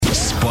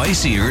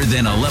spicier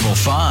than a level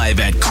 5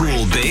 at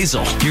Cool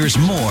Basil. Here's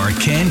more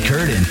Ken,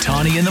 Kurt, and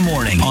Tawny in the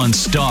morning on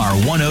Star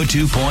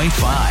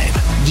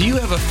 102.5. Do you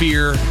have a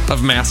fear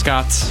of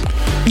mascots?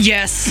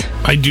 Yes.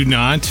 I do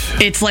not.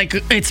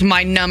 It's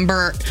my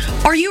number.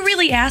 Are you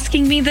really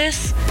asking me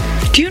this?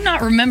 Do you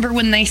not remember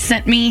when they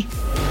sent me?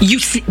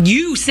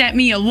 You sent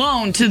me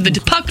alone to the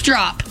puck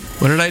drop.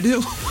 What did I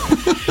do?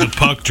 The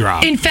puck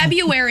drop. In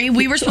February,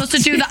 we were supposed to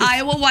do the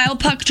Iowa Wild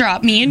puck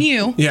drop, me and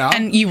you. Yeah.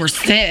 And you were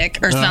sick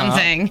or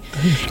something.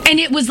 And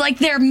it was like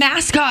their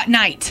mascot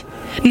night.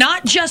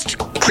 Not just,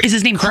 is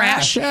his name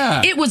Crash?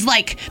 Yeah. It was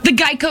like the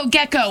Geico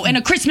Gecko and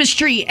a Christmas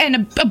tree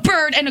and a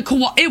bird and a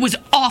koala. It was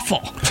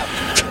awful.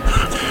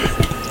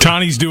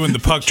 Tawny's doing the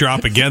puck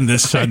drop again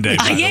this Sunday,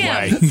 by the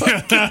way.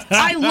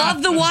 I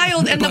love the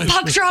Wild, and the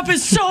puck drop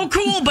is so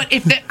cool. But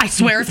I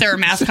swear, if there are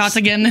mascots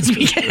again this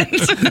weekend,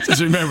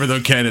 Just remember though,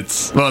 Ken.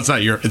 It's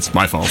it's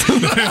my fault.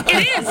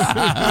 it is.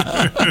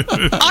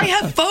 I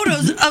have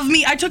photos of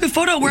me. I took a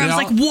photo where I was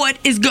like, "What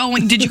is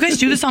going? Did you guys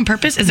do this on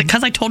purpose? Is it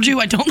because I told you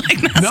I don't like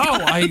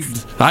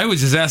mascots?" No, I was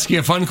just asking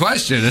a fun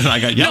question, and I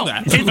got yelled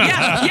at.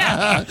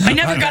 Yeah. I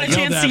never got a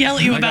chance to yell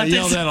at you about this.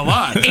 Yelled at a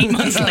lot. 8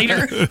 months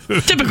later,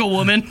 typical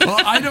woman. Well,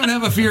 I don't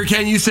have a fear,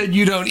 Ken. You said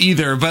you don't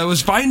either, but I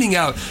was finding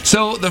out.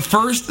 So the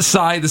first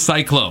Psy the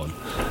Cyclone,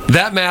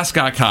 that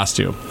mascot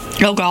costume,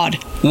 Oh God,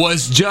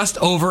 was just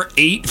over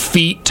 8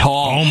 feet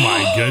tall. Oh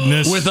my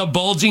goodness. With a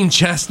bulging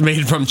chest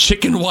made from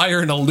chicken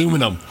wire and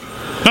aluminum.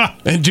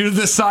 And due to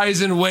the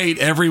size and weight,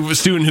 every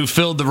student who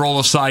filled the role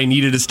of Psy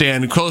needed to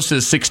stand close to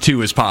as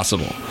 6'2" as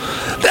possible.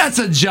 That's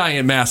a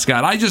giant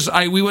mascot.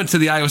 We went to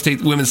the Iowa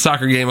State women's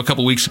soccer game a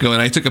couple weeks ago,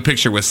 and I took a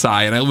picture with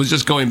Psy, and I was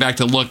just going back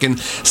to look, and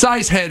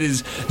Psy's head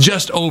is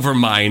just over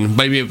mine,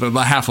 maybe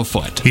about half a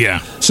foot. Yeah.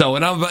 So,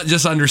 and I'm about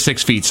just under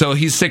 6 feet, so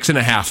he's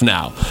 6.5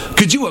 now.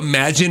 Could you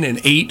imagine an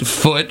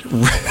 8-foot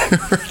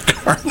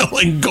cardinal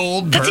and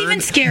gold bird? That's even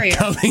scarier.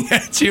 Coming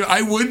at you?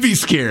 I would be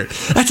scared.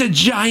 That's a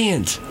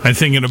giant. I'm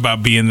thinking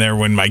about being there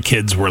when my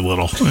kids were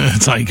little.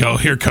 It's like, oh,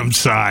 here comes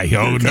Psy.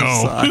 Oh,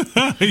 no.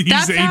 He's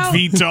That's 8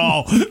 feet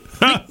tall.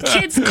 The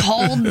kids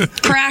called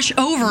Crash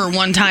over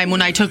one time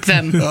when I took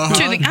them to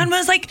the. And I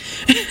was like,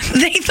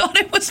 they thought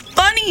it was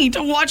funny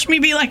to watch me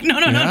be like, no.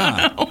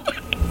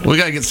 We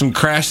gotta get some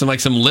Crash and like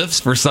some lifts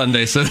for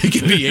Sunday so they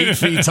can be 8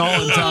 feet tall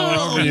and tower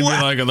over and you'd be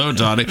like, hello,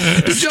 Tawny.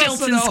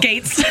 Stilts and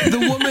skates.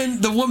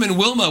 The woman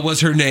Wilma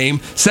was her name.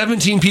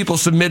 17 people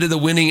submitted the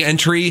winning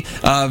entry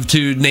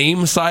to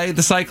name Psy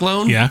the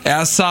Cyclone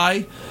as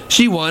Psy.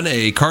 She won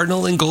a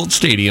Cardinal and Gold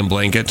Stadium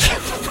blanket.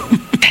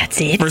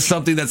 That's it. For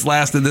something that's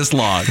lasted this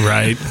long.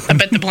 Right. I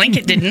bet the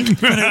blanket didn't.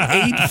 But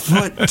an 8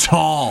 foot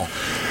tall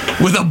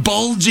with a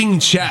bulging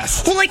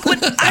chest. Well, like when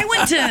I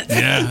went to...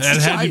 Yeah,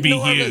 that had to be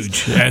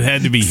huge. That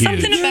had to be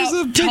huge. Something There's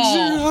a about picture.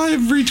 tall.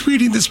 I'm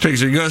retweeting this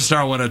picture. Go to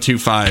Star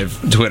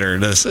 102.5 Twitter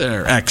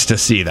or X to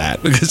see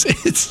that because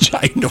it's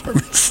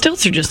ginormous.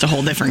 Stilts are just a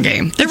whole different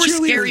game. There were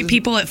really scary is.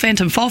 people at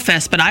Phantom Fall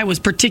Fest, but I was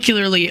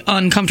particularly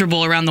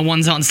uncomfortable around the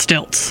ones on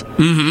stilts.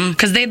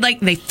 Because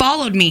they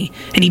followed me,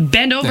 and he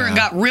bent over and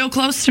got real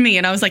close to me,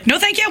 and I was like, no,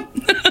 thank you.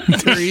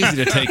 They're easy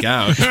to take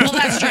out. Well,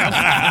 that's true.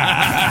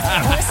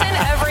 Listen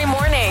every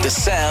morning. The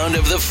sound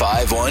of the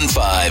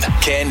 515.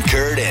 Ken,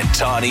 Kurt, and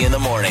Tawny in the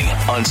morning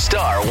on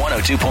Star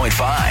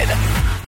 102.5.